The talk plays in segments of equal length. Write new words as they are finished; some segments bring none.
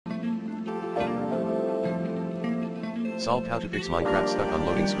Solved how to fix Minecraft stuck on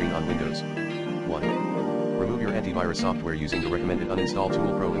loading screen on Windows. 1. Remove your antivirus software using the recommended uninstall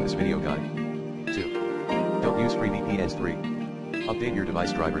tool Pro in this video guide. 2. Don't use free VPNs. 3. Update your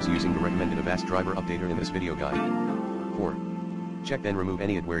device drivers using the recommended Avast driver updater in this video guide. 4. Check then remove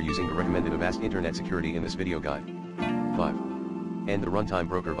any adware using the recommended Avast internet security in this video guide. 5. End the runtime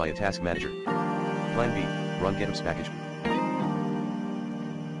broker via Task Manager. Plan B, run GitOps package.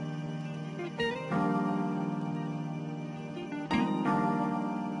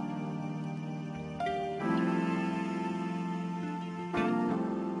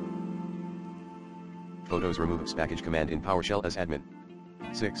 Photos remove Ops package command in PowerShell as admin.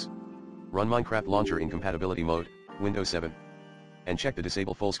 6. Run Minecraft Launcher in compatibility mode, Windows 7. And check the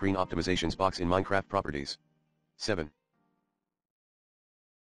disable full screen optimizations box in Minecraft properties. 7.